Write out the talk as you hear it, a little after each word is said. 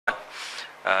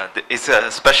It's a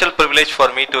special privilege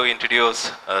for me to introduce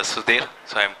Sudhir.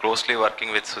 So I'm closely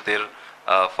working with Sudhir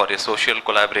for a social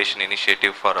collaboration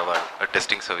initiative for our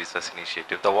testing services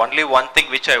initiative. The only one thing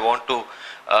which I want to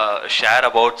share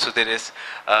about Sudhir is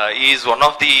he is one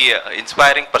of the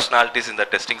inspiring personalities in the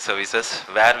testing services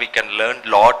where we can learn a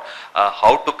lot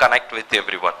how to connect with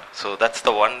everyone. So that's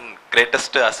the one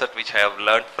greatest asset which I have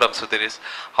learned from Sudhir is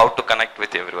how to connect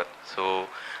with everyone. So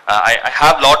I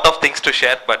have a lot of things to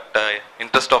share, but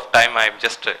interest of time, I am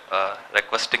just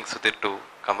requesting Sudhir to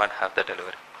come and have the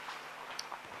delivery.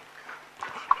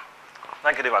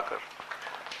 Thank you, Divakar.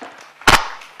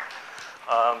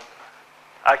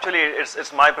 Actually,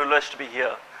 it's my privilege to be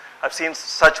here. I've seen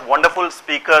such wonderful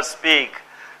speakers speak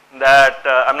that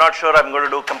I'm not sure I'm going to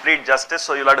do complete justice,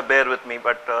 so you'll have to bear with me.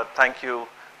 But thank you,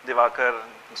 Divakar,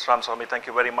 Mr. Ramswamy, thank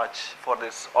you very much for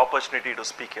this opportunity to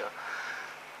speak here.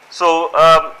 So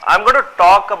I'm going to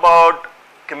talk about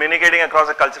communicating across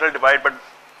a cultural divide, but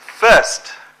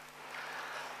first,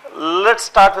 let's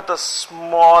start with a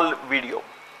small video.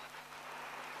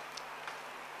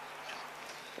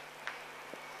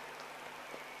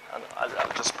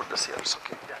 I'll just put this here, it's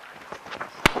okay. Yeah.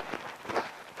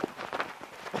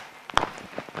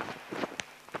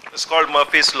 It's called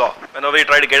Murphy's Law. Whenever you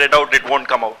try to get it out, it won't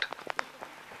come out.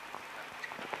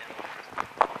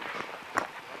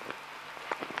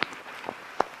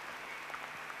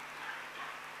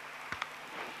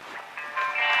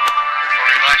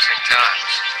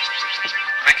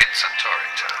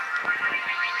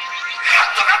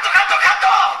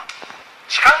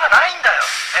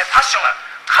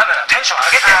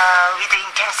 With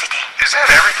intensity. Is that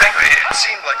everything? It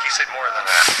seemed like you said more than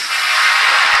that.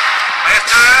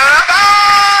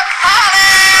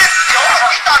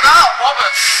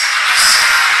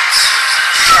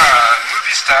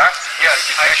 Movie star? Yes,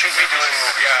 I should be doing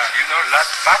movies. Yeah. You know Rat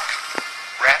Pack?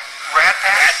 Rat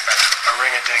Pack? A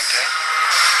ring-a-ding-ding.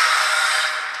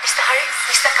 Mr. Harry,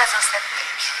 Mr. Kazan,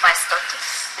 my stocking.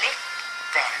 Lift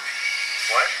them.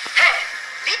 What? Hey,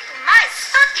 lift my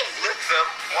stocking. Lift them?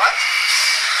 What?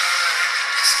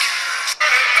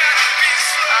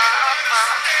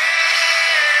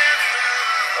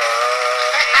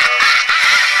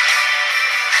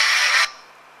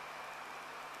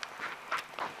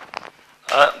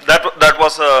 That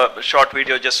was a short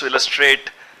video just to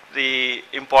illustrate the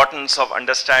importance of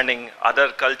understanding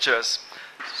other cultures.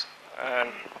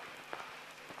 And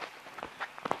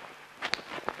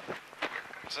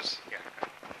is this? Yeah.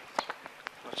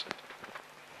 That's it.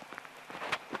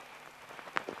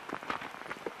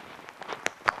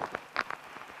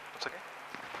 It's okay.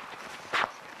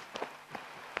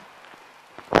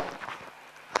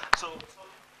 So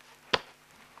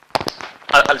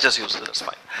I'll just use this, that's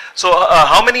fine. So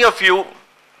how many of you,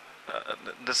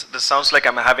 this sounds like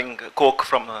I'm having Coke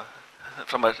from a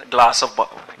glass of,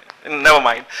 never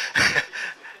mind.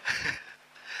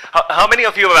 How many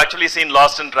of you have actually seen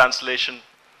Lost in Translation?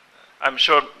 I'm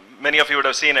sure many of you would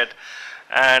have seen it.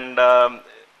 And,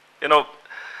 you know,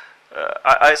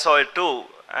 I saw it too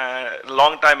a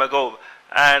long time ago.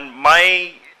 And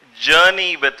my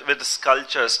journey with this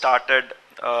culture started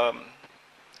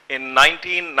in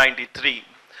 1993.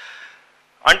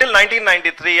 Until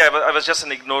 1993, I was just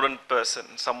an ignorant person,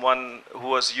 someone who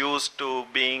was used to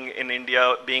being in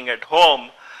India, being at home.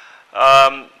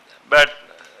 But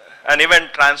an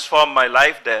event transformed my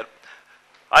life there.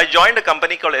 I joined a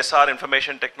company called SR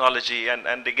Information Technology,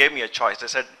 and they gave me a choice. They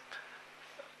said,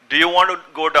 do you want to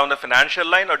go down the financial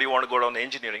line or do you want to go down the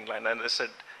engineering line? And I said,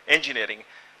 engineering.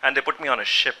 And they put me on a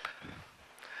ship.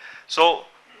 So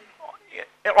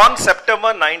on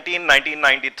September 19,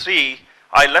 1993,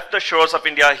 I left the shores of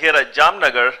India here at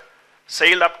Jamnagar,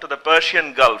 sailed up to the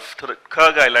Persian Gulf, to the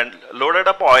Kurg Island, loaded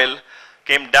up oil,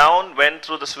 came down, went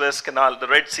through the Suez Canal, the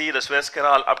Red Sea, the Suez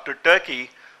Canal, up to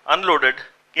Turkey, unloaded,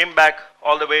 came back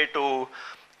all the way to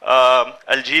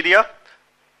Algeria,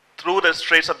 through the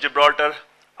Straits of Gibraltar,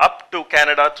 up to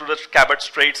Canada, through the Cabot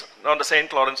Straits, on the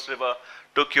St. Lawrence River,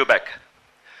 to Quebec.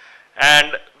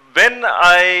 And when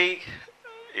I,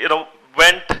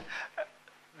 went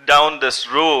down this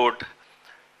road,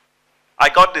 I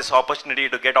got this opportunity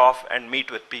to get off and meet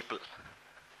with people.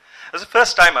 It was the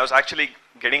first time I was actually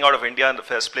getting out of India in the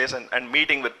first place and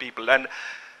meeting with people. And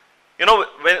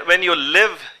when you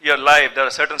live your life, there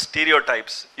are certain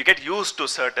stereotypes. You get used to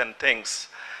certain things.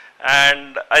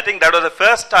 And I think that was the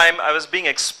first time I was being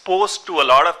exposed to a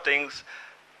lot of things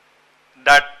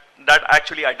that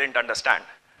actually I didn't understand.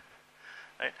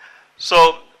 Right?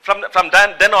 So from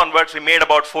then onwards, we made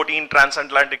about 14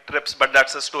 transatlantic trips, but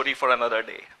that's a story for another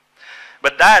day.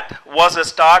 But that was the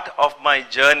start of my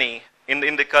journey in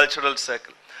the cultural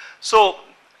circle. So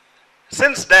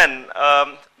Since then,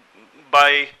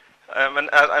 when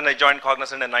I joined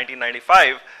Cognizant in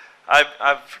 1995,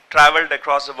 I've traveled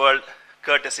across the world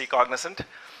courtesy Cognizant.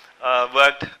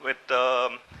 Worked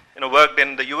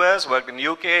in the US, worked in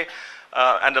UK,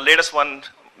 and the latest one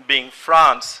being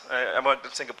France. I worked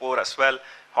in Singapore as well,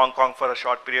 Hong Kong for a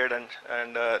short period,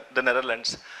 and the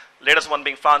Netherlands. Latest one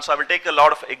being France. So I will take a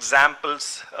lot of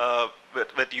examples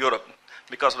with Europe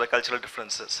because of the cultural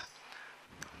differences.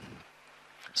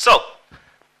 So,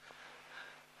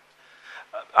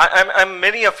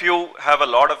 many of you have a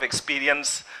lot of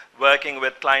experience working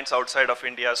with clients outside of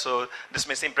India, so this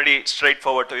may seem pretty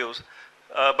straightforward to you.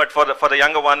 But for the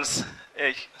younger ones,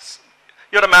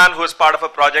 you're a man who is part of a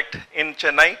project in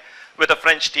Chennai with a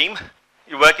French team.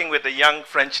 You're working with a young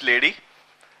French lady,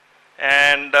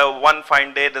 and one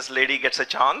fine day, this lady gets a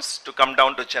chance to come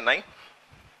down to Chennai.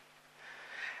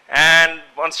 And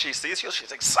once she sees you,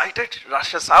 she's excited,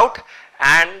 rushes out,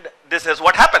 and this is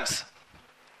what happens.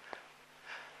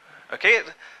 Okay,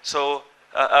 so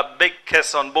a big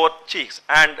kiss on both cheeks.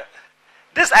 And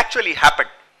this actually happened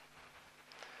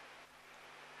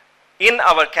in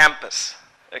our campus.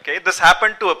 Okay, this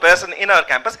happened to a person in our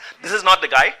campus. This is not the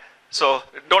guy, so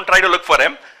don't try to look for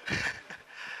him.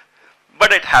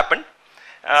 But it happened.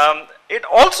 It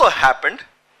also happened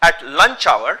at lunch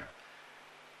hour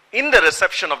in the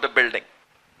reception of the building,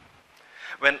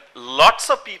 when lots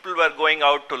of people were going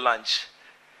out to lunch.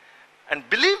 And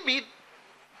believe me,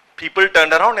 people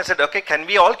turned around and said, okay, can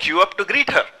we all queue up to greet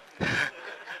her?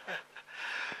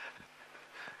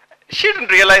 She didn't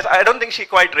realize, I don't think she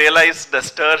quite realized the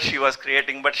stir she was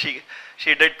creating, but she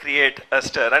did create a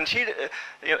stir. And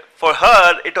for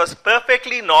her, it was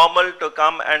perfectly normal to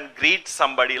come and greet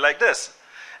somebody like this.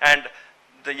 And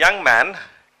the young man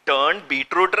turned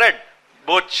beetroot red,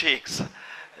 both cheeks.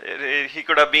 He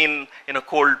could have been in a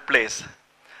cold place.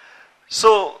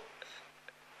 So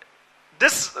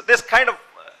this kind of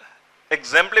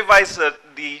exemplifies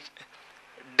the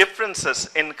differences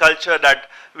in culture that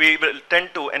we will tend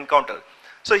to encounter.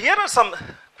 So here are some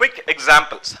quick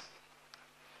examples.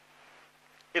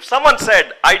 If someone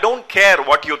said, I don't care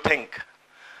what you think,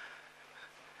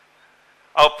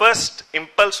 our first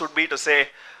impulse would be to say,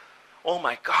 oh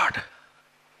my God,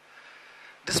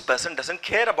 this person doesn't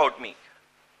care about me.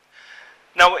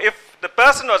 Now, if the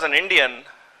person was an Indian,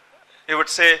 he would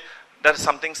say, there is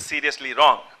something seriously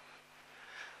wrong.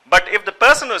 But if the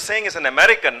person who is saying is an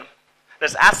American,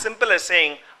 that's as simple as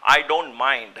saying, I don't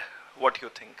mind what you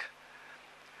think.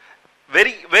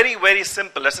 Very, very, very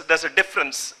simple. There's a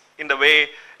difference in the way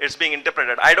it's being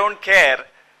interpreted. I don't care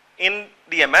in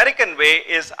the American way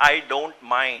is I don't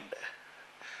mind.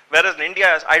 Whereas in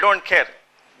India, I don't care.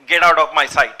 Get out of my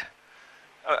sight.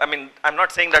 I mean, I'm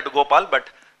not saying that to Gopal, but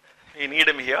you need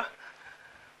him here.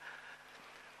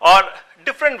 Or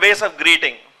different ways of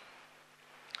greeting.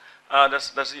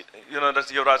 That's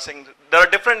Yuvraj Singh. There are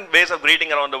different ways of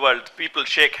greeting around the world. People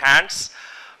shake hands.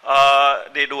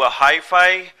 They do a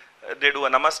high-five. They do a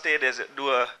namaste. They do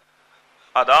a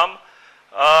adam.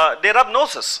 They rub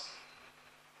noses.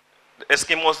 The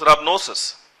Eskimos rub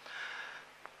noses.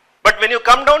 But when you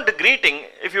come down to greeting,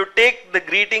 if you take the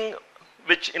greeting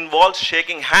which involves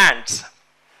shaking hands,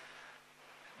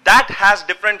 that has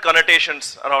different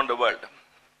connotations around the world.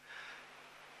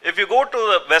 If you go to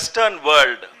the Western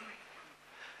world,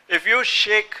 if you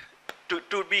shake,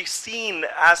 to be seen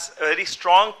as a very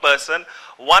strong person,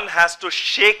 one has to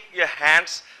shake your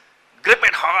hands, grip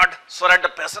it hard, so that the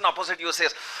person opposite you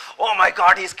says, oh my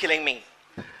God, he's killing me.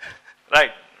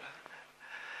 Right?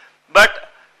 But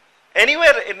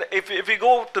anywhere, if you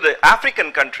go to the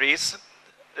African countries,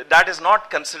 that is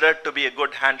not considered to be a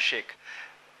good handshake.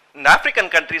 In African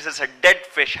countries, it's a dead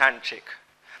fish handshake.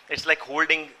 It's like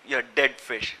holding your dead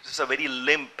fish. It's a very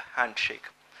limp handshake.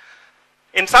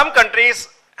 In some countries,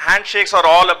 handshakes are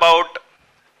all about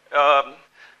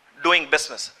doing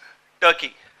business.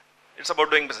 Turkey, it's about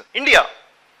doing business. India,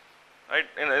 right?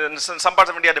 In some parts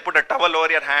of India, they put a towel over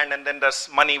your hand and then there's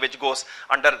money which goes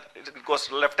under, it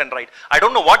goes left and right. I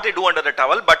don't know what they do under the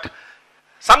towel, but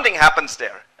something happens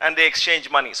there and they exchange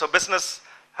money. So business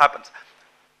happens.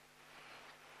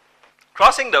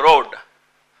 Crossing the road.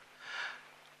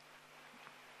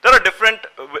 There are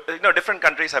different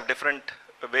countries have different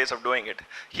ways of doing it.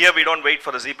 Here we don't wait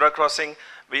for the zebra crossing.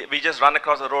 We just run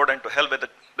across the road and to hell with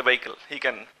the vehicle. He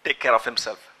can take care of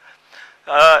himself.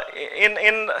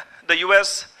 In the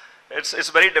US, it's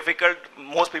very difficult.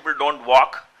 Most people don't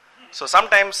walk. So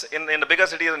sometimes in the bigger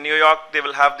cities in New York, they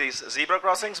will have these zebra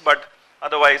crossings, but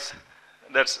otherwise,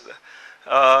 that's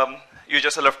you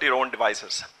just left to your own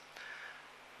devices.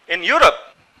 In Europe,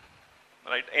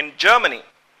 right, in Germany,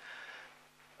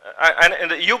 And in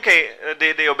the UK,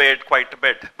 they obey it quite a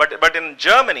bit. But in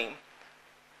Germany,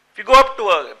 if you go up to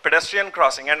a pedestrian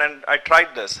crossing, and I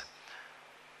tried this,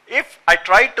 if I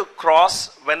try to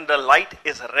cross when the light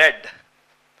is red,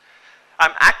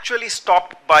 I'm actually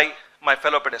stopped by my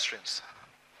fellow pedestrians.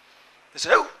 They say,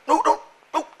 oh, no,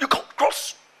 you can't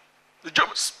cross. The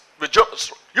Germans,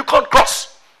 you can't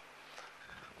cross.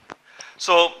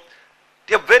 So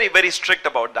they are very, very strict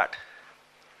about that.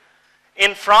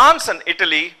 In France and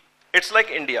Italy, it's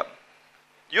like India.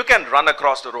 You can run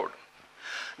across the road.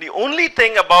 The only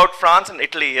thing about France and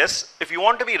Italy is, if you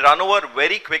want to be run over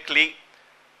very quickly,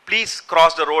 please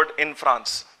cross the road in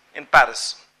France, in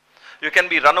Paris. You can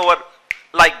be run over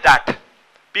like that.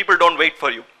 People don't wait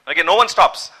for you. Okay, no one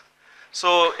stops.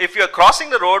 So if you're crossing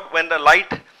the road when the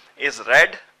light is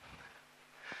red,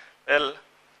 well,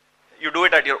 you do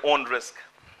it at your own risk.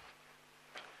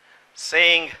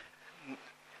 Saying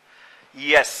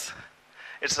yes.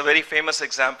 It's a very famous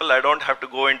example. I don't have to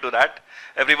go into that.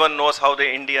 Everyone knows how the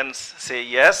Indians say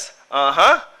yes,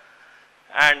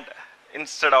 and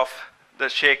instead of the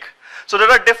shake. So there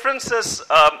are differences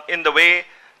in the way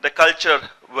the culture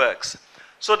works.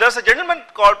 So there's a gentleman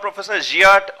called Professor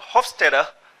Geert Hofstede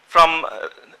from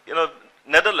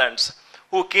Netherlands,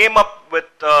 who came up with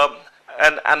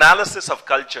an analysis of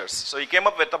cultures. So he came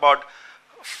up with about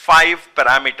 5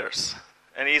 parameters.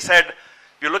 And he said,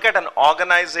 if you look at an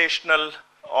organizational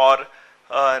or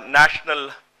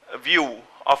national view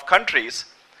of countries,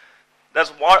 there's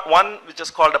one which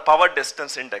is called a power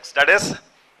distance index. That is,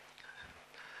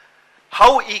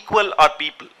 how equal are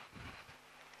people?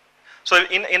 So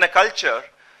in a culture,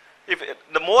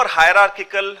 the more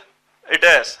hierarchical it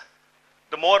is,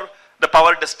 the more the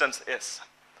power distance is.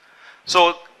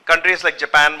 So countries like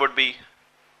Japan would be,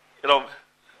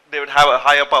 they would have a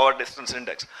higher power distance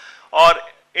index. Or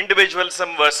individualism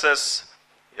versus,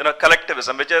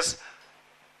 collectivism, which is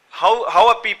how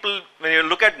are people, when you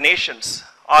look at nations,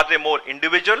 are they more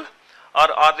individual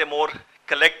or are they more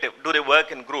collective? Do they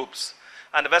work in groups?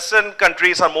 And the Western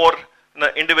countries are more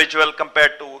individual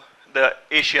compared to the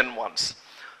Asian ones.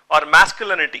 Or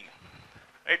masculinity,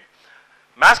 right?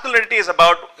 Masculinity is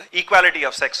about equality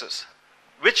of sexes.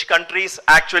 Which countries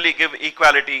actually give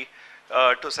equality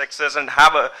to sexes and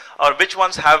or which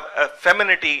ones have a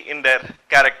femininity in their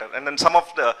character? And then some of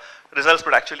the results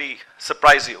would actually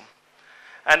surprise you.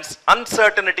 And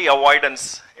uncertainty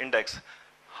avoidance index.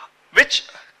 Which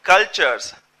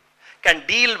cultures can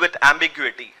deal with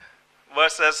ambiguity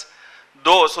versus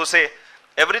those who say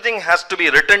everything has to be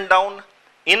written down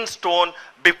in stone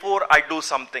before I do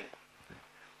something.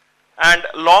 And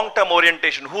long-term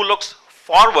orientation, who looks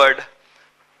forward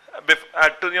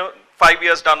to 5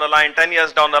 years down the line, 10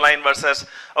 years down the line versus,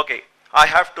 okay, I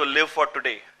have to live for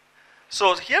today.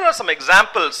 So here are some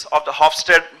examples of the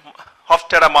Hofstede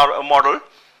model,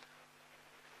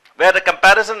 where the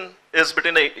comparison is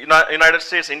between the United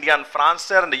States, India and France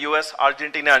there, and the US,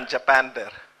 Argentina and Japan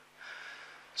there.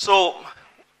 So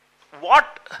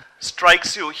what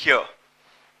strikes you here?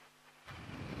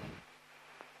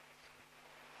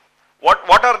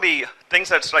 What are the things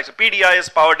that strike you? PDI is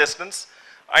power distance,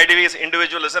 IDV is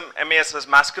individualism, MAS is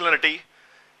masculinity,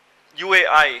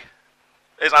 UAI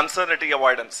is uncertainty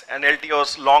avoidance, and LTO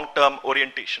is long-term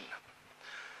orientation.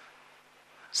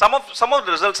 Some of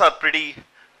the results are pretty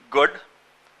good,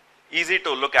 easy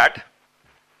to look at.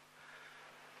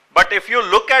 But if you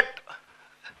look at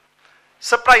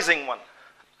surprising one,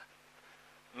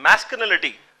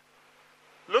 masculinity,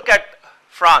 look at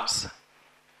France.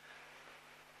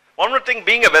 One would think,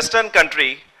 being a Western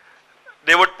country,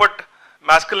 they would put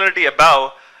masculinity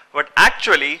above, but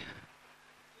actually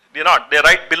they're not. They're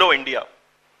right below India.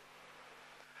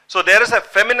 So there is a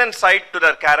feminine side to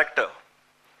their character,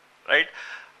 right?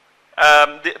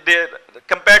 They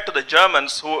compared to the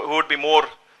Germans, who would be more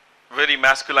very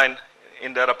masculine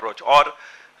in their approach, or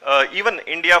even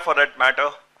India for that matter,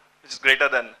 which is greater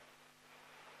than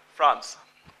France.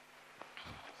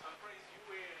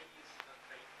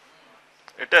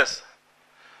 It is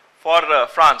for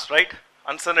France, right?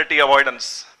 Uncertainty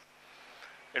avoidance.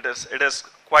 It is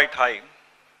quite high.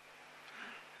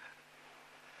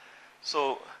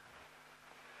 So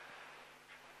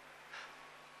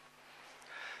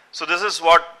this is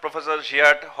what Professor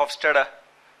Geert Hofstede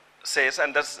says,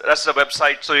 and that's the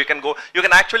website. So you can go. You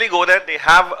can actually go there. They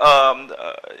have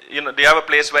they have a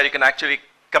place where you can actually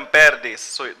compare this.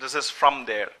 So this is from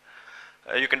there.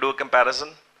 You can do a comparison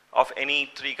of any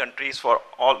 3 countries for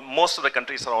most of the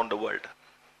countries around the world.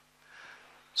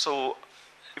 So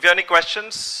if you have any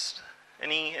questions,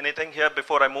 anything here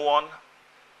before I move on?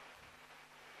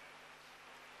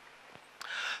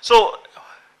 So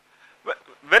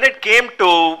when it came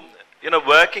to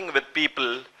working with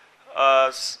people,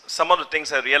 some of the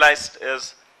things I realized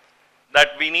is that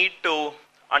we need to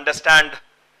understand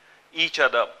each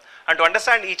other. And to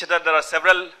understand each other, there are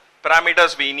several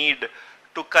parameters we need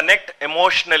to connect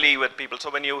emotionally with people.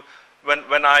 So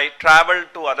when I travel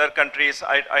to other countries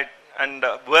and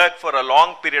work for a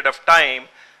long period of time,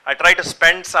 I try to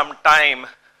spend some time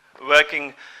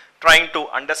working, trying to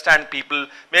understand people,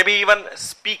 maybe even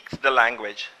speak the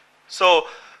language. So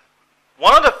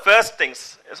one of the first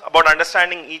things about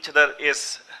understanding each other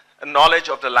is a knowledge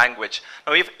of the language.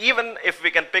 Now, even if we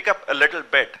can pick up a little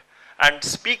bit and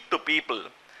speak to people,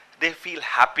 they feel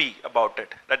happy about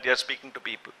it, that they are speaking to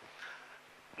people.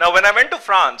 Now, when I went to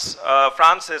France,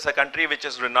 France is a country which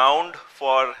is renowned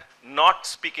for not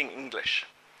speaking English.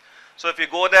 So if you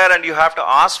go there and you have to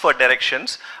ask for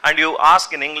directions and you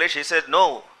ask in English, he said,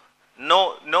 no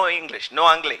English, no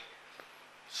Anglais.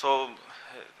 So,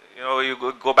 you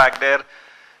go back there,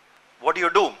 what do you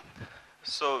do?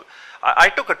 So I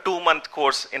took a 2-month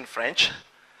course in French.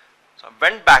 So I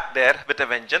went back there with a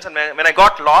vengeance, and when I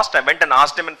got lost, I went and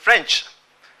asked him in French.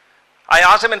 I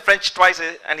asked him in French twice,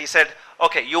 and he said,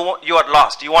 okay, you are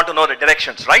lost, you want to know the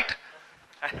directions, right?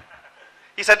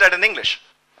 He said that in English.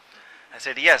 I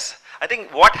said, yes. I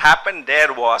think what happened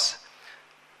there was,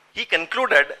 he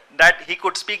concluded that he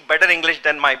could speak better English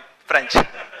than my French.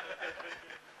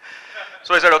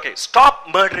 So I said, okay, stop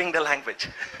murdering the language.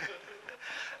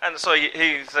 And so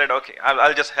he said, okay,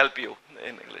 I'll just help you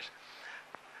in English.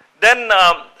 Then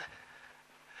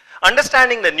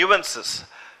understanding the nuances.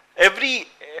 Every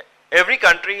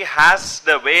country has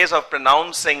the ways of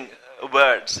pronouncing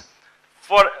words,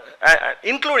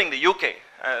 including the UK.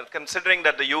 Considering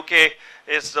that the UK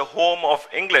is the home of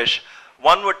English,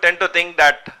 one would tend to think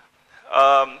that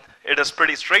it is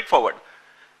pretty straightforward.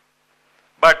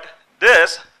 But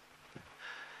this,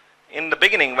 in the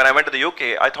beginning, when I went to the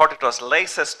UK, I thought it was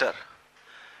Leicester.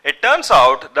 It turns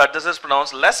out that this is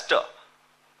pronounced Leicester.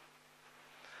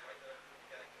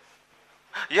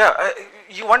 Yeah,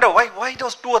 you wonder why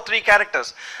those 2 or 3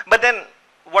 characters? But then,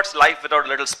 what's life without a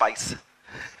little spice?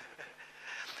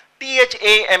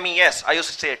 Thames. I used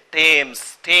to say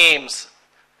Thames.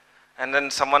 And then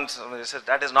someone said,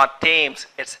 that is not Thames,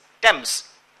 it's Thames.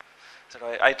 So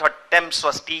I thought Thames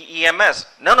was T-E-M-S.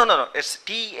 No, it's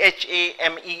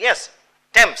T-H-A-M-E-S.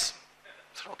 Thames.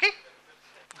 Okay.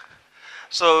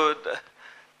 So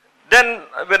then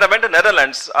when I went to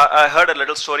Netherlands, I heard a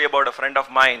little story about a friend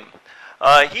of mine.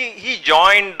 He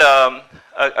joined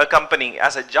a company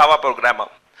as a Java programmer.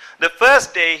 The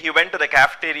first day he went to the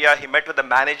cafeteria, he met with the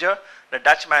manager, the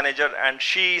Dutch manager, and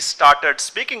she started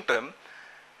speaking to him.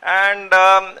 And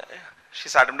she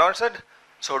sat him down and said,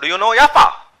 so do you know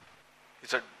Java? He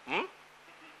said,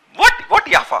 What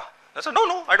Java? I said,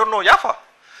 no, I don't know Java.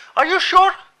 Are you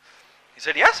sure? He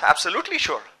said, yes, absolutely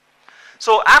sure.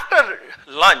 So after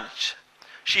lunch,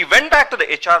 she went back to the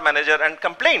HR manager and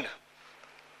complained.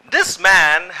 This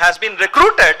man has been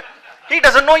recruited, he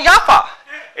doesn't know Java.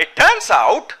 It turns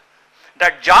out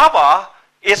that Java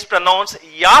is pronounced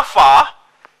Java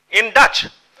in Dutch.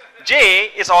 J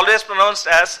is always pronounced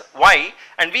as Y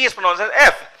and V is pronounced as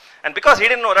F. And because he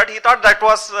didn't know that, he thought that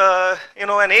was,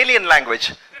 an alien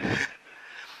language.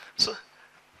 So,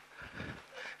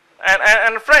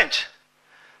 and French,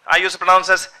 I used to pronounce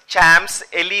as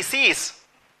Champs-Élysées.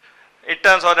 It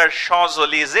turns out that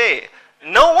Champs-Élysées.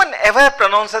 No one ever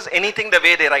pronounces anything the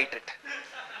way they write it.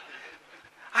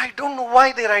 I don't know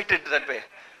why they write it that way.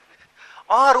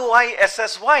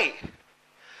 R-O-I-S-S-Y.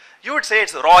 You would say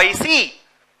it's Roissy.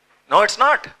 No, it's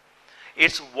not.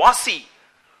 It's Wassy.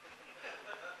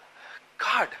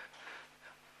 God.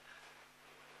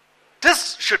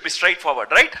 This should be straightforward,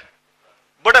 right?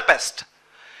 Budapest.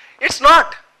 It's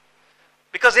not.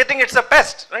 Because they think it's a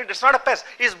pest, right? It's not a pest.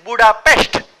 It's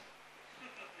Budapest.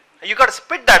 You got to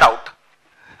spit that out.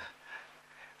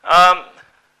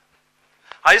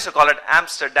 I used to call it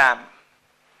Amsterdam.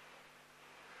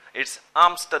 It's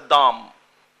Amsterdam.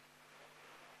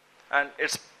 And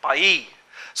it's Pai.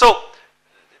 So,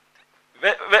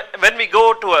 when we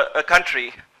go to a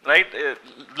country, right,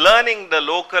 learning the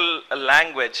local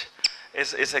language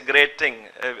is a great thing.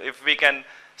 If we can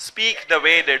speak the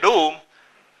way they do,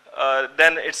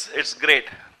 then it's great.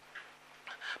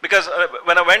 Because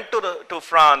when I went to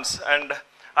France and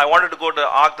I wanted to go to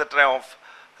Arc de Triomphe,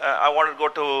 I wanted to go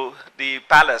to the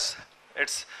palace.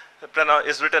 It's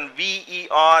written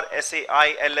V-E-R-S-A-I-L-L-E-S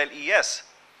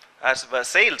as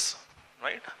Versailles,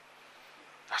 right?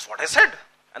 That's what I said.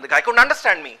 And the guy couldn't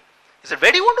understand me. He said,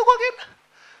 where do you want to go again?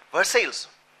 Versailles.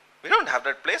 We don't have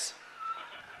that place.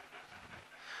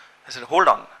 I said, hold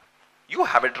on. You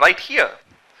have it right here.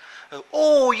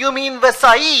 Oh, you mean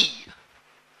Versailles?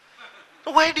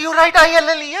 Why do you write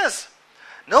ILLES?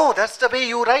 No, that's the way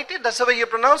you write it, that's the way you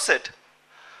pronounce it.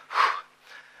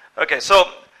 Okay, so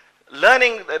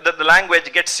learning the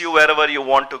language gets you wherever you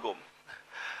want to go.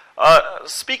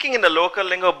 Speaking in the local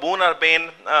lingo, boon or bane,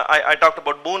 I talked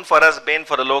about boon for us, bane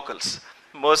for the locals.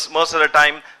 Most of the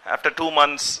time, after 2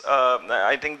 months,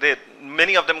 I think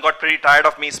many of them got pretty tired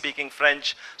of me speaking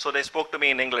French, so they spoke to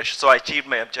me in English. So I achieved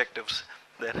my objectives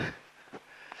there.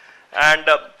 And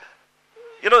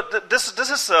this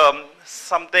is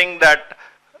something that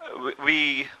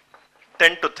we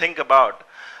tend to think about.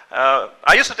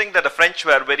 I used to think that the French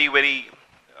were very, very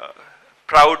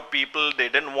proud people. They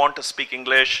didn't want to speak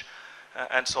English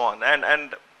and so on.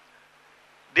 And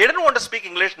they didn't want to speak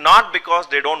English not because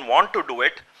they don't want to do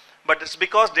it, but it's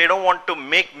because they don't want to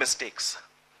make mistakes.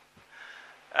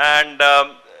 And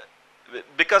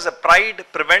because the pride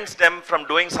prevents them from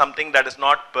doing something that is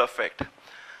not perfect.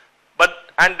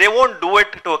 And they won't do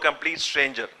it to a complete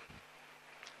stranger.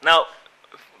 Now,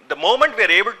 the moment we are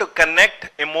able to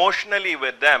connect emotionally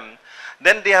with them,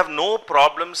 then they have no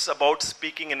problems about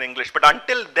speaking in English. But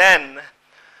until then,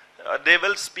 they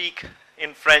will speak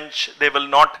in French. They will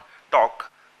not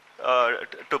talk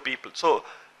to people. So,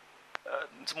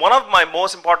 one of my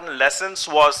most important lessons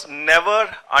was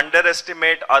never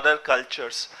underestimate other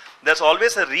cultures. There's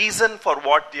always a reason for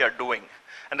what they are doing.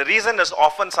 And the reason is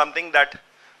often something that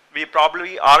we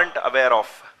probably aren't aware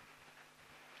of.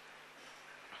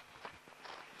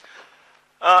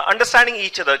 Understanding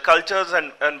each other, cultures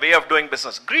and way of doing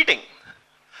business. Greeting.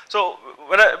 So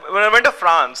when I went to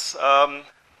France, I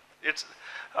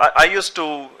used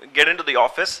to get into the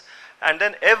office, and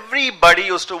then everybody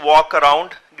used to walk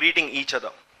around greeting each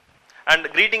other. And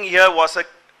greeting here was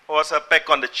a peck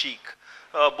on the cheek,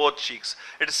 both cheeks.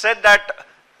 It is said that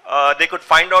they could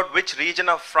find out which region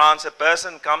of France a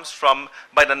person comes from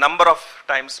by the number of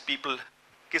times people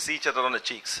kiss each other on the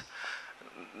cheeks.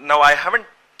 Now, I haven't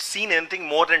seen anything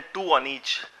more than 2 on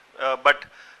each, but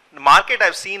in the market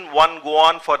I've seen one go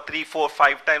on for 3, 4,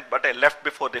 5 times, but I left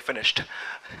before they finished.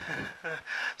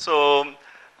 So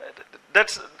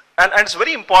that's, and it's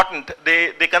very important.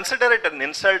 They consider it an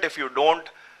insult if you don't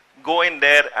go in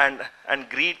there and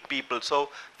greet people. So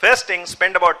first thing,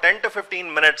 spend about 10 to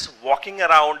 15 minutes walking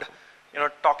around,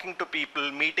 talking to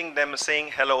people, meeting them,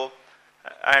 saying hello,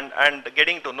 and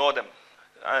getting to know them,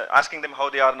 asking them how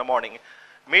they are in the morning.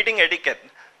 Meeting etiquette.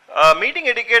 Meeting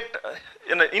etiquette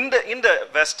in the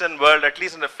Western world, at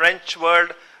least in the French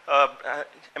world,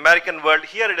 American world,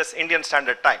 here it is Indian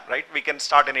Standard Time, right? We can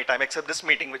start any time except this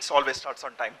meeting, which always starts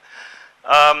on time.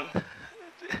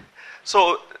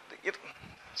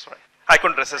 Sorry, I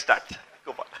couldn't resist that.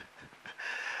 Go on.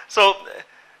 So,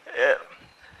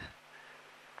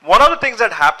 one of the things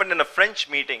that happened in a French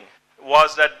meeting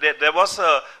was that there was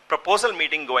a proposal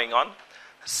meeting going on.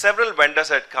 Several vendors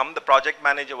had come. The project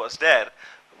manager was there.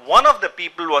 One of the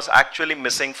people was actually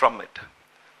missing from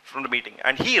the meeting,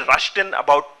 and he rushed in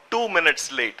about 2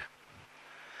 minutes late.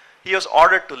 He was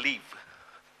ordered to leave.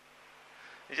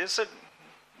 He just said,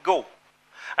 go.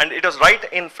 And it was right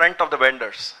in front of the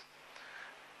vendors.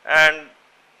 And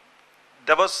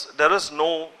there was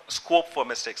no scope for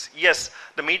mistakes. Yes,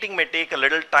 the meeting may take a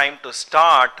little time to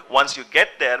start once you get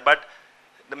there, but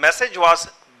the message was,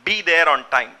 be there on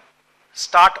time.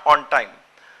 Start on time.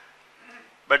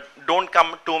 But don't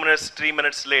come 2 minutes, 3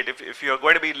 minutes late. If you're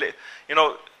going to be late,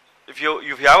 if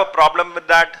you have a problem with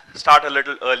that, start a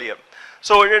little earlier.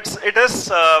 So it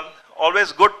is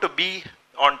always good to be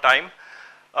on time.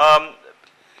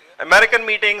 American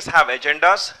meetings have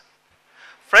agendas.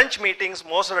 French meetings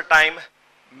most of the time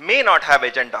may not have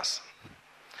agendas.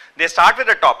 They start with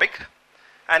a topic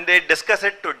and they discuss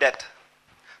it to death.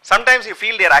 Sometimes you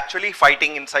feel they are actually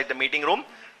fighting inside the meeting room.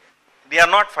 They are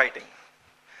not fighting.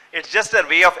 It's just their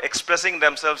way of expressing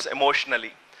themselves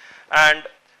emotionally. And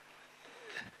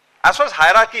as far as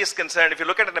hierarchy is concerned, if you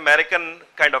look at an American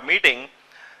kind of meeting,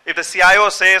 if the CIO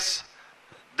says,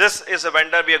 this is a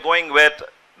vendor we are going with,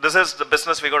 this is the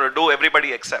business we're going to do,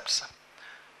 everybody accepts.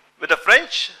 With the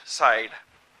French side,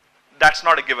 that's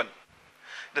not a given.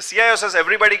 The CIO says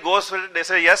everybody goes with it, they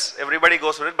say yes, everybody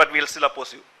goes with it, but we'll still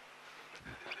oppose you.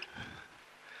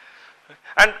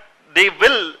 And they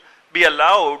will be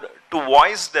allowed to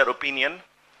voice their opinion,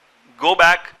 go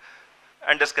back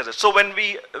and discuss it. So when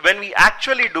we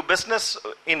actually do business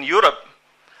in Europe,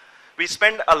 we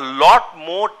spend a lot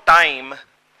more time,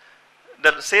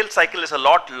 the sales cycle is a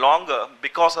lot longer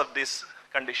because of these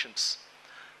conditions.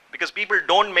 Because people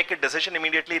don't make a decision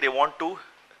immediately, they want to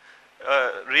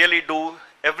really do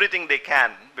everything they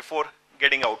can before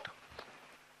getting out.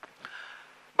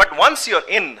 But once you're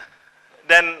in,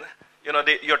 then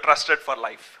you're trusted for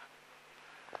life.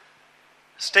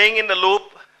 Staying in the loop,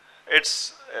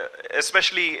 it's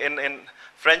especially in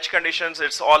French conditions,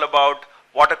 it's all about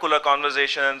water cooler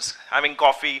conversations, having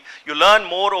coffee. You learn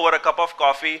more over a cup of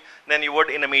coffee than you would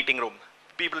in a meeting room.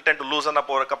 People tend to loosen up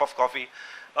over a cup of coffee.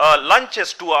 Lunch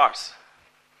is 2 hours,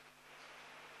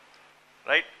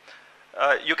 right?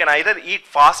 You can either eat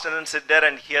fast and then sit there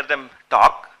and hear them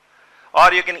talk,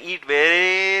 or you can eat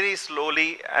very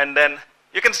slowly and then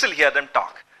you can still hear them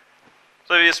talk.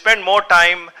 So if you spend more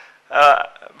time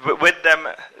with them,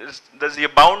 you're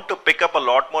bound to pick up a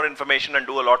lot more information and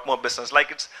do a lot more business.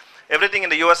 Like everything in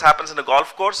the US happens in the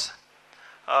golf course.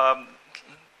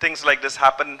 Things like this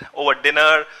happen over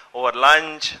dinner, over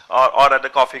lunch, or at the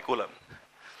coffee cooler.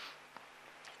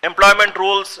 Employment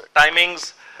rules,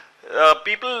 timings,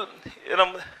 people,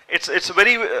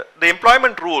 the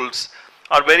employment rules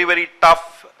are very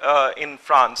tough in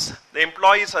France. The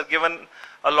employees are given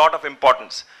a lot of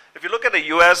importance. If you look at the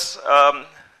US,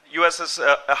 US is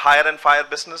a hire and fire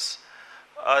business.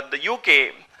 The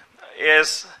UK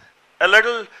is a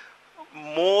little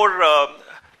more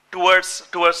towards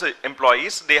the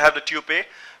employees. They have the TUPE,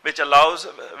 which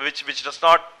does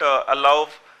not allow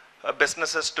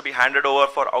businesses to be handed over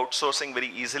for outsourcing very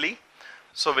easily.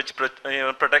 So which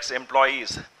protects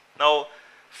employees. Now,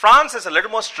 France is a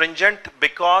little more stringent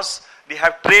because they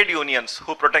have trade unions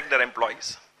who protect their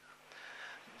employees.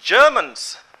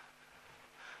 Germans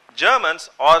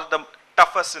are the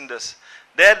toughest in this.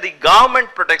 There the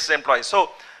government protects the employees.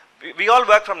 So we all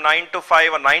work from 9 to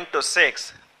 5 or 9 to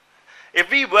 6.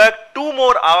 If we work 2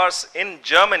 more hours in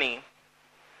Germany,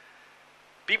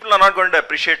 people are not going to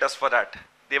appreciate us for that.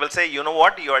 They will say, you know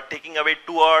what, you are taking away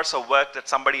 2 hours of work that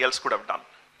somebody else could have done.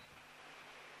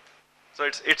 So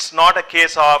it's not a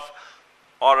case of,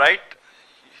 all right,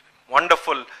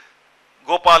 wonderful,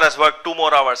 Gopal has worked 2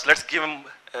 more hours, let's give him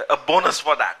a bonus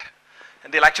for that.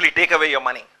 And they'll actually take away your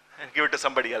money and give it to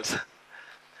somebody else.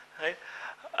 Right?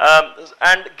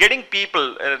 And getting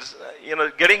people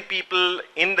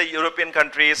in the European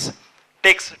countries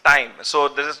takes time. So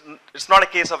it's not a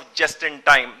case of just in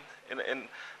time.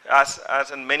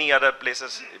 As in many other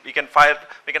places, we can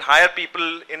hire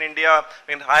people in India,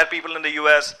 we can hire people in the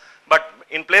US, but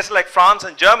in places like France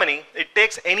and Germany, it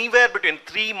takes anywhere between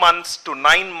 3 months to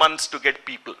 9 months to get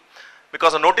people,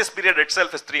 because the notice period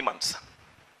itself is 3 months.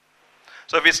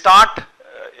 So if we start,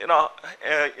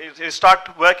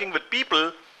 working with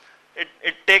people,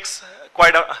 it takes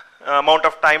quite an amount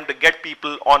of time to get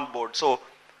people on board. So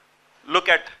look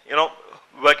at,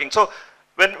 working. So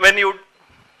when you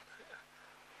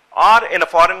are in a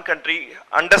foreign country,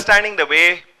 understanding the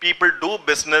way people do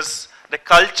business, the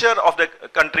culture of the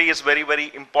country is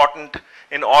very important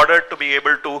in order to be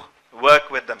able to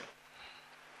work with them.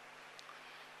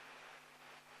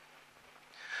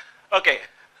 Okay,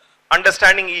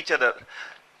 understanding each other.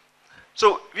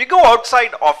 So we go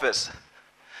outside office.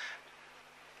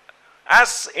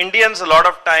 As Indians, a lot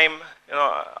of time,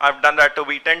 I've done that too,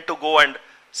 we tend to go and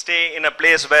stay in a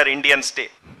place where Indians stay.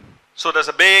 So there's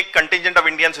a big contingent of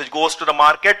Indians which goes to the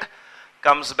market,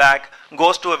 comes back,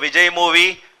 goes to a Vijay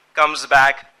movie, comes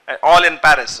back, all in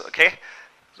Paris, okay?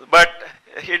 But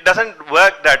it doesn't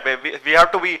work that way. We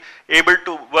have to be able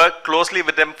to work closely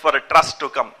with them for a trust to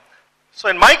come. So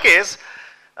in my case,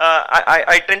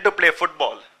 I tend to play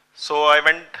football. So I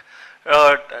went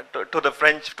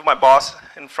to my boss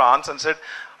in France and said,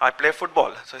 I play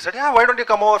football. So he said, yeah, why don't you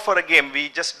come over for a game? We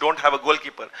just don't have a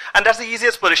goalkeeper. And that's the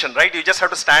easiest position, right? You just have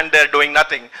to stand there doing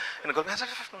nothing. And I said,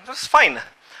 that's fine.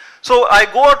 So I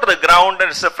go out to the ground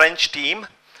and it's a French team.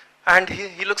 And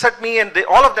he looks at me and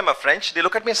all of them are French. They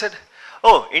look at me and said,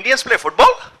 oh, Indians play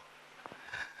football?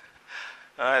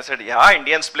 I said, yeah,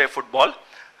 Indians play football.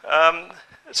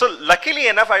 So luckily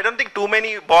enough, I don't think too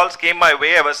many balls came my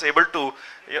way. I was able to,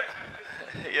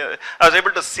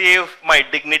 save my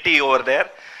dignity over there.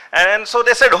 And so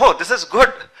they said, oh, this is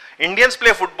good. Indians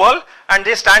play football and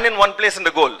they stand in one place in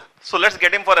the goal. So let's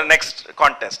get him for the next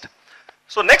contest.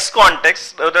 So next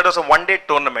contest, that was a one-day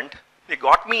tournament. They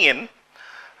got me in.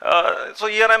 So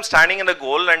here I'm standing in the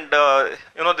goal and,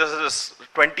 this is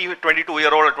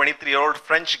 22-year-old or 23-year-old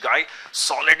French guy,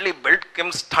 solidly built,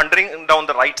 comes thundering down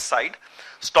the right side,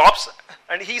 stops,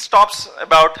 and he stops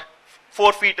about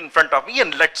 4 feet in front of me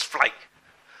and lets fly.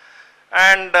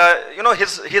 And,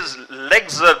 his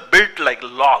legs are built like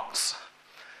logs.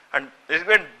 And it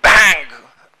went bang.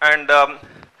 And,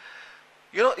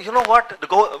 you know what?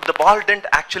 The ball didn't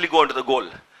actually go into the goal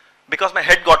because my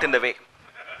head got in the way.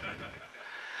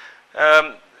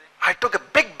 I took a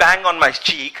big bang on my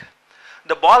cheek.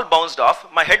 The ball bounced off.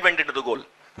 My head went into the goal.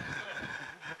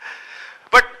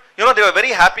 But, you know, they were very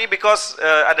happy because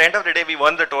at the end of the day, we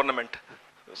won the tournament.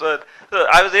 So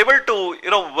I was able to,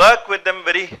 you know, work with them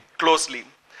very closely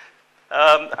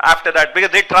after that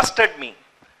because they trusted me.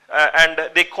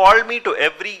 And they called me to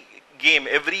every game,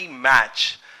 every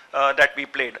match that we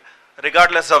played,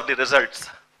 regardless of the results.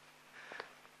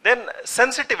 Then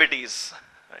sensitivities.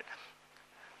 Right?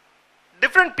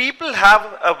 Different people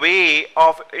have a way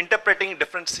of interpreting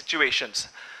different situations.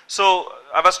 So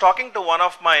I was talking to one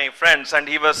of my friends and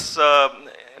he was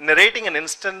narrating an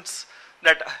instance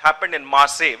that happened in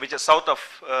Marseille, which is south of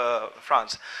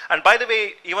France. And by the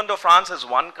way, even though France is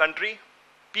one country,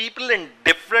 people in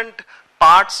different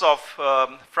parts of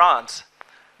France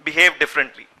behave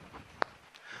differently.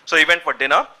 So he went for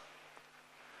dinner,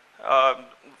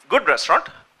 good restaurant,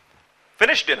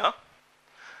 finished dinner,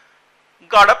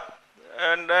 got up,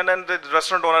 and then the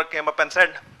restaurant owner came up and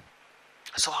said,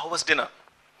 so how was dinner?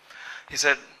 He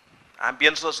said,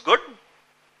 ambience was good,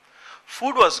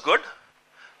 food was good,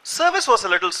 service was a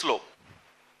little slow.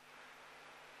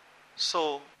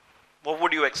 So what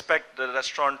would you expect the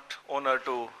restaurant owner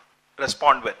to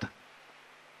respond with?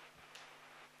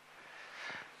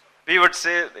 We would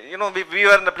say, you know, we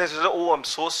were in the place, we said, oh, I'm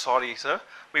so sorry, sir.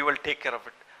 We will take care of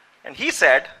it. And he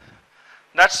said,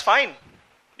 that's fine.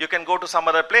 You can go to some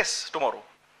other place tomorrow.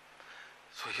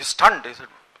 So he's stunned. He said,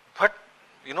 but,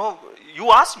 you know,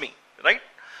 you asked me, right?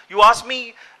 You asked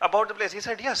me about the place. He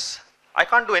said, yes, I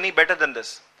can't do any better than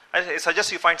this. I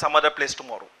suggest you find some other place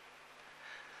tomorrow.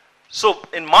 So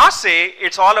in Marseille,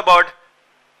 it's all about,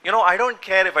 you know, I don't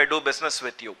care if I do business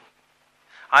with you.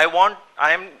 I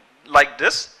am like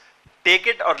this. Take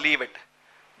it or leave it.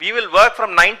 We will work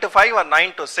from 9 to 5 or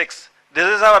 9 to 6.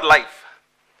 This is our life.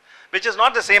 Which is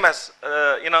not the same as,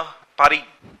 you know, Paris.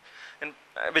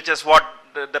 Which is what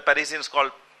the Parisians call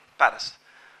Paris.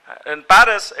 In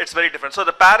Paris, it's very different. So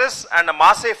the Paris and the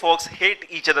Marseille folks hate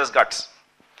each other's guts.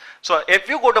 So if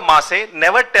you go to Marseille,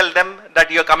 never tell them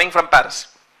that you're coming from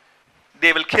Paris.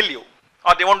 They will kill you.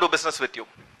 Or they won't do business with you.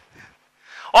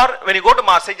 Or when you go to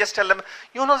Marseille, just tell them,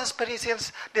 you know, these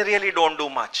Parisians, they really don't do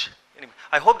much.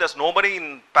 I hope there's nobody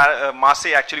in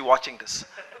Marseille actually watching this.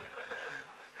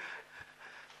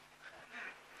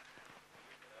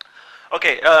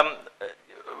 Okay,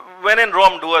 when in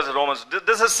Rome, do as Romans.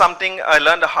 This is something I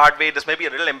learned the hard way. This may be a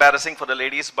little embarrassing for the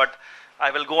ladies, but I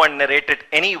will go and narrate it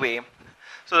anyway.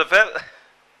 So the first,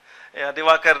 yeah,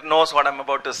 Divakar knows what I'm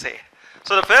about to say.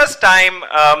 So the first time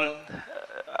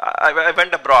I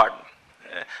went abroad,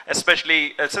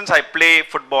 especially since I play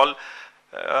football,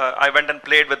 I went and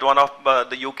played with one of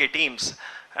the UK teams.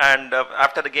 And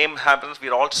after the game happens,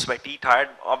 we're all sweaty, tired.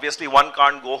 Obviously, one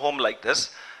can't go home like this.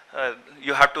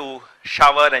 You have to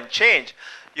shower and change.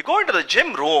 You go into the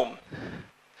gym room,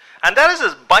 and there is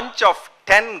this bunch of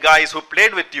 10 guys who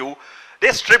played with you.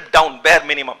 They stripped down, bare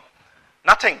minimum.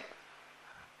 Nothing.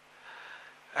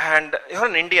 And you're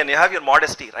an Indian, you have your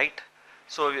modesty, right?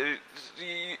 So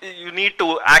you need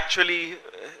to actually,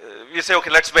 you say, okay,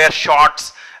 let's wear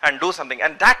shorts and do something.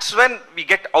 And that's when we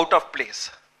get out of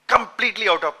place, completely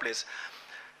out of place.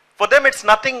 For them, it's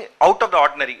nothing out of the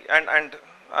ordinary. And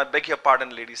I beg your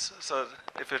pardon, ladies, so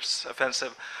if it's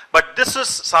offensive. But this is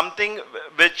something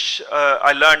which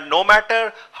I learned, no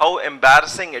matter how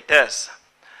embarrassing it is,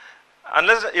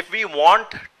 if we want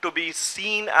to be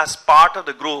seen as part of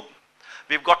the group,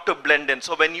 we've got to blend in.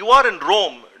 So when you are in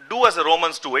Rome, do as the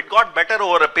Romans do. It got better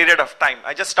over a period of time.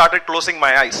 I just started closing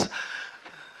my eyes.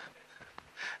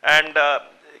 And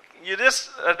you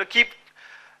just have to keep,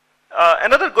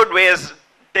 another good way is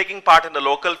taking part in the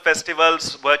local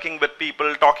festivals, working with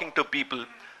people, talking to people.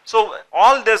 So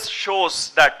all this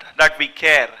shows that we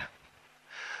care.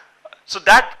 So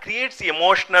that creates the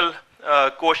emotional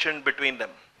quotient between them.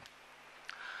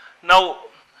 Now,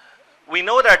 we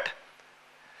know that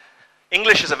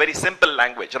English is a very simple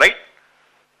language, right?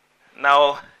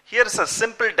 Now, here's a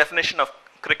simple definition of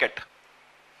cricket.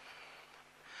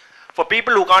 For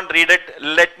people who can't read it,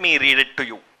 let me read it to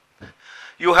you.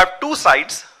 You have two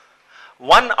sides,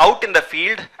 one out in the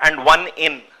field and one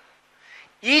in.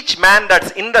 Each man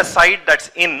that's in the side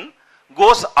that's in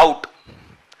goes out.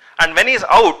 And when he's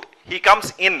out, he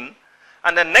comes in,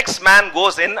 and the next man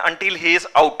goes in until he is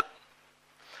out.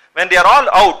 When they are all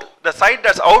out, the side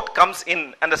that's out comes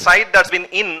in, and the side that's been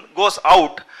in goes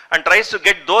out and tries to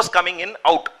get those coming in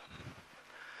out.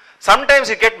 Sometimes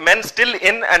you get men still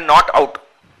in and not out.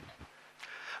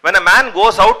 When a man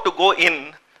goes out to go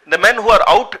in, the men who are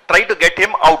out try to get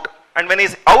him out. And when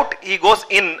he's out, he goes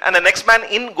in, and the next man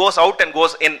in goes out and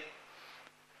goes in.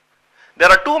 There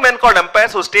are two men called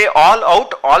umpires who stay all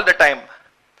out all the time.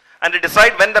 And they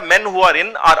decide when the men who are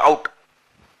in are out.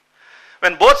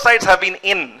 When both sides have been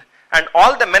in and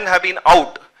all the men have been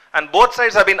out, and both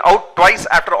sides have been out twice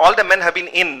after all the men have been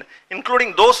in,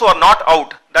 including those who are not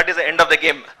out, that is the end of the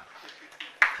game.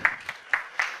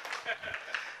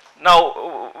 Now,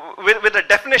 with a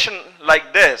definition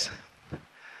like this,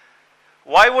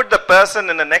 why would the person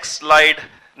in the next slide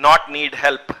not need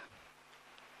help?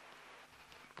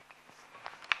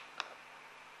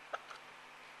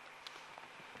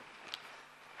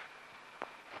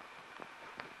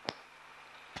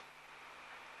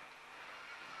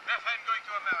 I'm going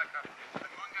to America. I'm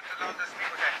going to learn to speak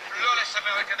flawless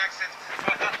American accent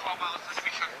for that 4 miles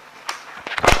suspicion.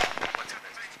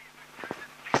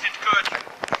 Accent good.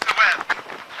 So well.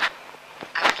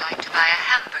 I would like to buy a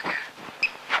hamburger.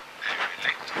 I would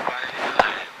like to buy a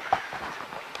hamburger.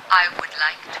 I would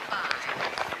like to buy.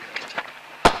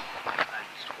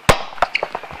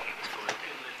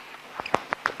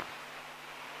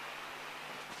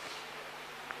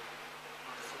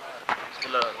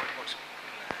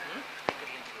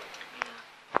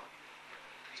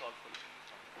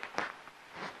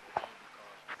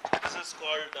 This is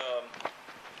called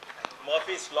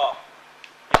Murphy's Law.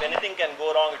 If anything can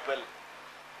go wrong, it will.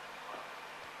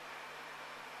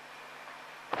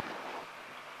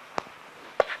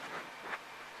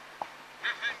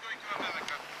 I'm going to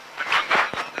America. I'm going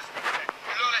to learn to speak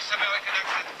flawless American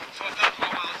accent for that 4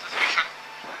 miles suspicion.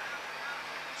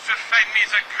 So find me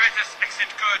the greatest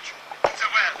accent coach in the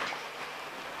world.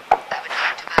 I would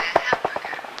like to buy a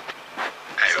hamburger.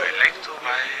 I would like to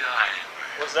buy a hamburger.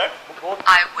 What's that?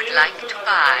 I would like to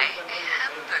buy a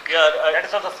hamburger. Yeah, that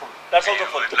is also full. That's also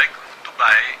full. I would like to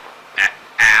buy a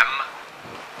hamburger.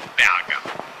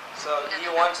 So he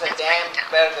wants a damn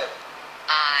burger.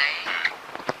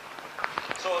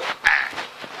 So,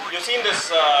 you've seen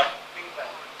this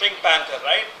Pink Panther,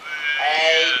 right?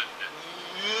 I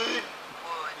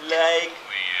would like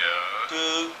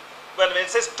to. Well, when it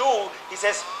says two, he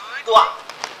says toi.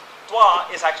 Toi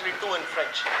is actually two in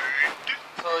French.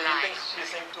 So he thinks she's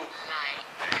saying two. Like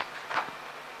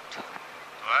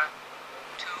What?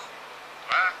 two,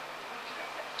 What?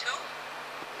 two.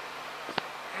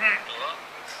 What?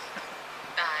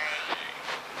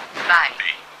 Buy.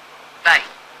 Buy.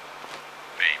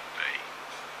 Baby.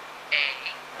 A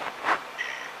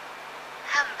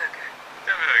hamburger.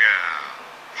 Hamburger.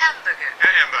 Hamburger. Hamburger.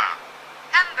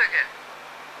 Hamburger.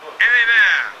 Hamburger.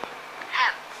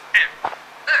 Ham.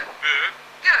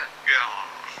 Burger.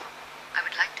 I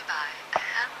would like to buy a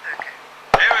hamburger.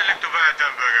 I would like to buy a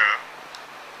hamburger.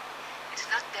 It's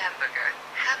not hamburger.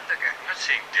 Hamburger. I'm not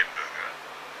saying hamburger.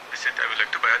 I said I would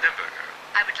like to buy a hamburger.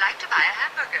 I would like to buy a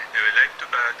hamburger. I would like to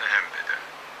buy a hamburger.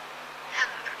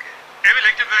 Hamburger. I would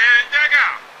like to buy a hamburger.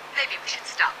 Maybe we should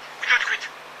stop. We don't quit.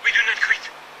 We do not quit.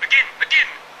 Again.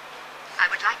 I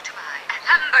would like to buy a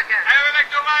hamburger. I would like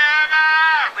to buy a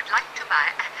hamburger. I would like to buy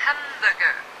a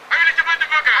hamburger. I would like to buy the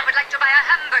burger. I would like to buy a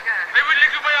hamburger. I would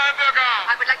like to buy a hamburger.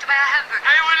 I would like to buy a hamburger.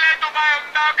 I would like to buy a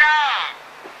hamburger.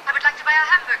 I would like to buy a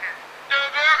hamburger. The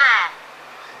burger.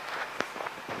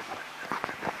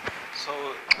 So,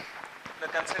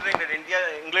 considering that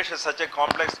English is such a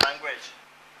complex language,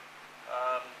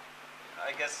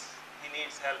 I guess he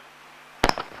needs help.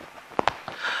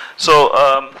 So,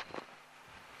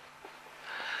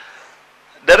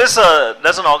 there's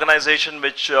an organization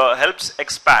which helps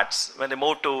expats when they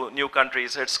move to new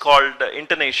countries. It's called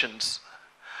Internations,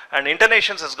 and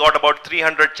Internations has got about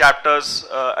 300 chapters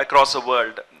across the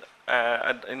world,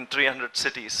 in 300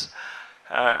 cities.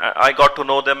 I got to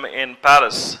know them in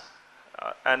Paris,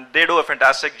 and they do a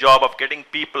fantastic job of getting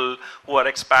people who are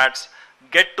expats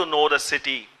get to know the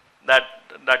city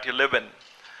that you live in.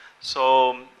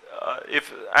 So,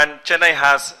 and Chennai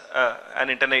has an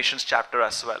Internations chapter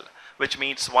as well, which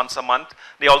meets once a month.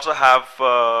 They also have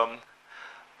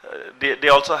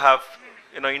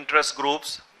interest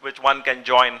groups which one can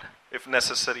join if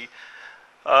necessary.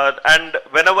 And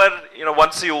whenever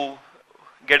once you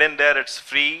get in there, it's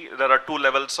free. There are 2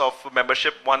 levels of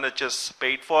membership: one which is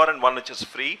paid for and one which is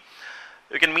free.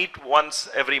 You can meet once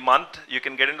every month. You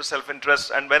can get into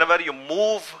self-interest, and whenever you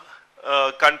move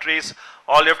countries,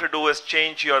 all you have to do is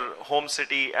change your home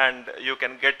city, and you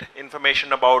can get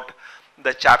information about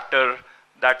the chapter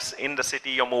that's in the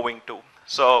city you're moving to.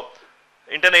 So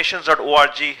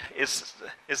internations.org is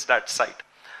that site.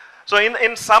 So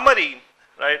in summary,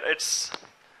 right, it's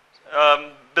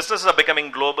businesses are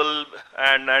becoming global,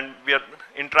 and we are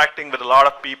interacting with a lot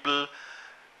of people.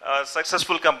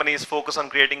 Successful companies focus on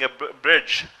creating a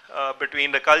bridge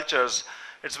between the cultures.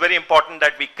 It's very important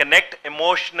that we connect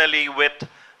emotionally with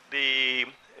the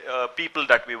people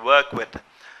that we work with.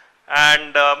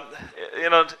 And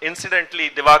incidentally,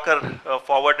 Divakar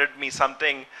forwarded me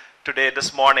something today,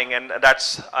 this morning, and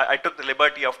I took the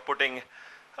liberty of putting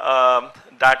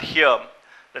that here,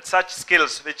 that such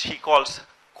skills, which he calls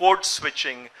code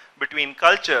switching between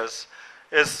cultures,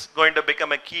 is going to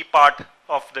become a key part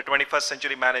of the 21st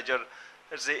century manager.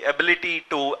 It's the ability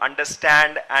to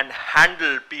understand and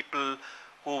handle people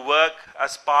who work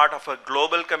as part of a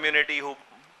global community, who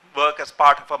work as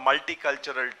part of a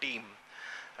multicultural team.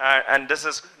 And this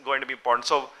is going to be important.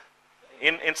 So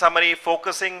in summary,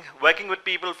 working with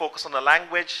people, focus on the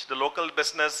language, the local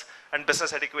business, and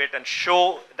business etiquette, and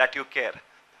show that you care.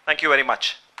 Thank you very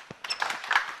much.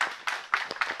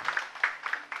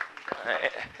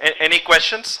 Any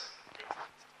questions?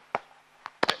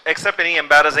 Except any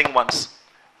embarrassing ones.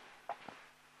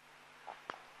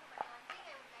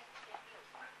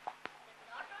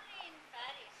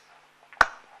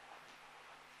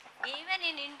 Even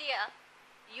in India,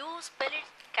 you spell it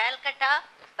Calcutta,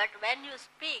 but when you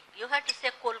speak, you have to say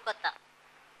Kolkata.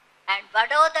 And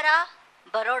Vadodara,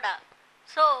 Baroda.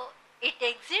 So it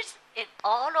exists in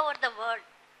all over the world,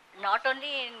 not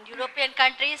only in European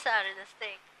countries or this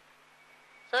thing.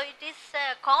 So it is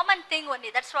a common thing only.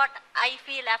 That's what I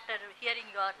feel after hearing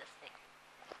your this thing.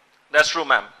 That's true,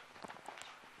 ma'am.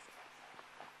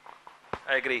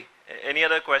 I agree. Any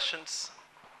other questions?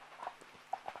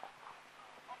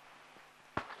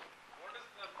 What is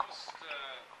the most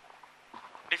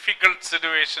difficult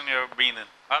situation you have been in,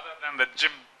 other than the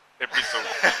gym episode?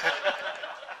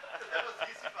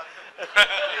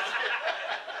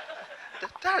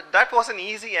 That was an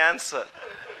easy answer.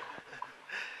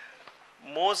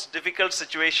 Most difficult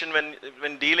situation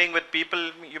when dealing with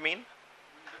people, you mean?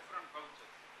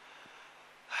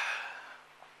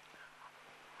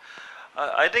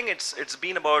 I think it's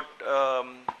been about, there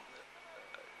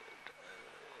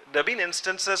have been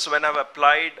instances when I've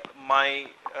applied my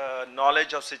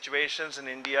knowledge of situations in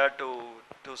India to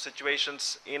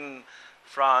situations in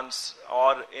France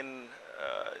or in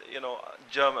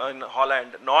Germany, in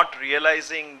Holland, not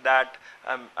realizing that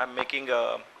I'm making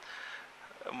a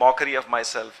mockery of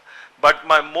myself. But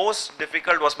my most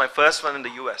difficult was my first one in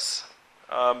the US.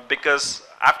 Because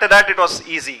after that it was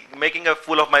easy. Making a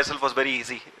fool of myself was very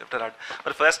easy after that.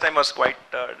 But the first time was quite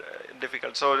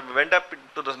difficult. So we went up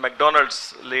to this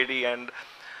McDonald's lady, and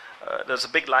there's a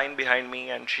big line behind me,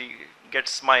 and she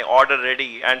gets my order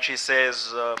ready, and she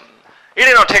says, eat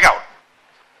in or take out.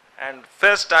 And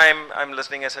first time I'm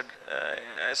listening, I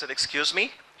said, excuse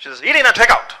me? She says, eat in or take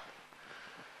out.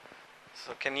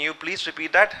 So can you please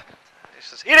repeat that? She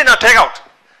says, eat in or take out.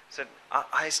 I said,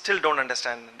 I still don't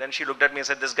understand. Then she looked at me and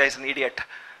said, this guy's an idiot.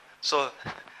 So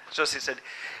she said,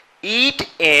 eat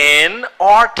in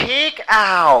or take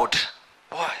out.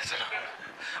 Oh, I said,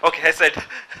 okay, I said,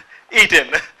 eat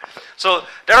in. So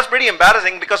that was pretty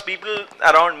embarrassing because people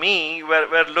around me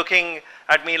were looking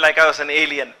at me like I was an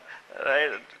alien.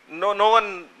 Right? No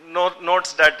one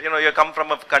notes that you come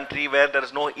from a country where there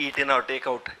is no eat in or take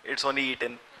out. It's only eat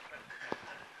in.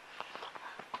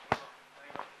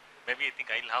 Maybe I think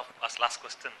I'll ask last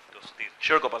question to Sudhir.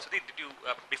 Sure, Gopal. Sudhir, did you,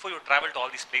 before you traveled to all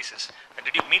these places,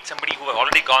 did you meet somebody who had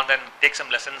already gone and take some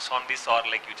lessons on this, or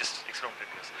like you just experimented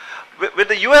yourself? With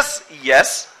the US,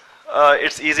 yes.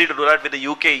 It's easy to do that. With the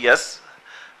UK, yes.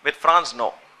 With France,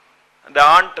 no. There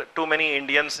aren't too many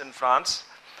Indians in France.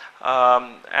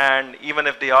 And even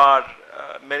if they are,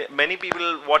 many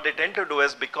people, what they tend to do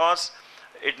is, because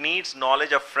it needs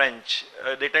knowledge of French,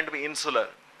 they tend to be insular.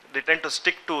 They tend to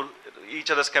stick to each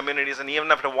other's communities, and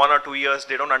even after 1 or 2 years,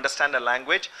 they don't understand the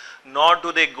language, nor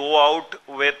do they go out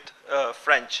with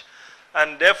French.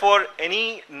 And therefore,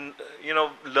 any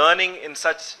learning in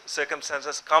such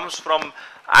circumstances comes from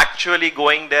actually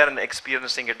going there and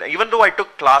experiencing it. Even though I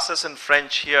took classes in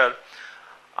French here,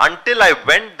 until I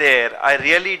went there, I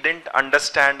really didn't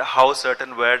understand how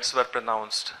certain words were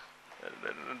pronounced.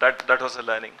 That was a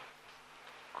learning.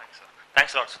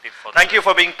 Thanks a lot, Sudhir. Thank you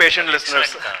for being patient listeners.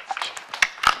 Excellent.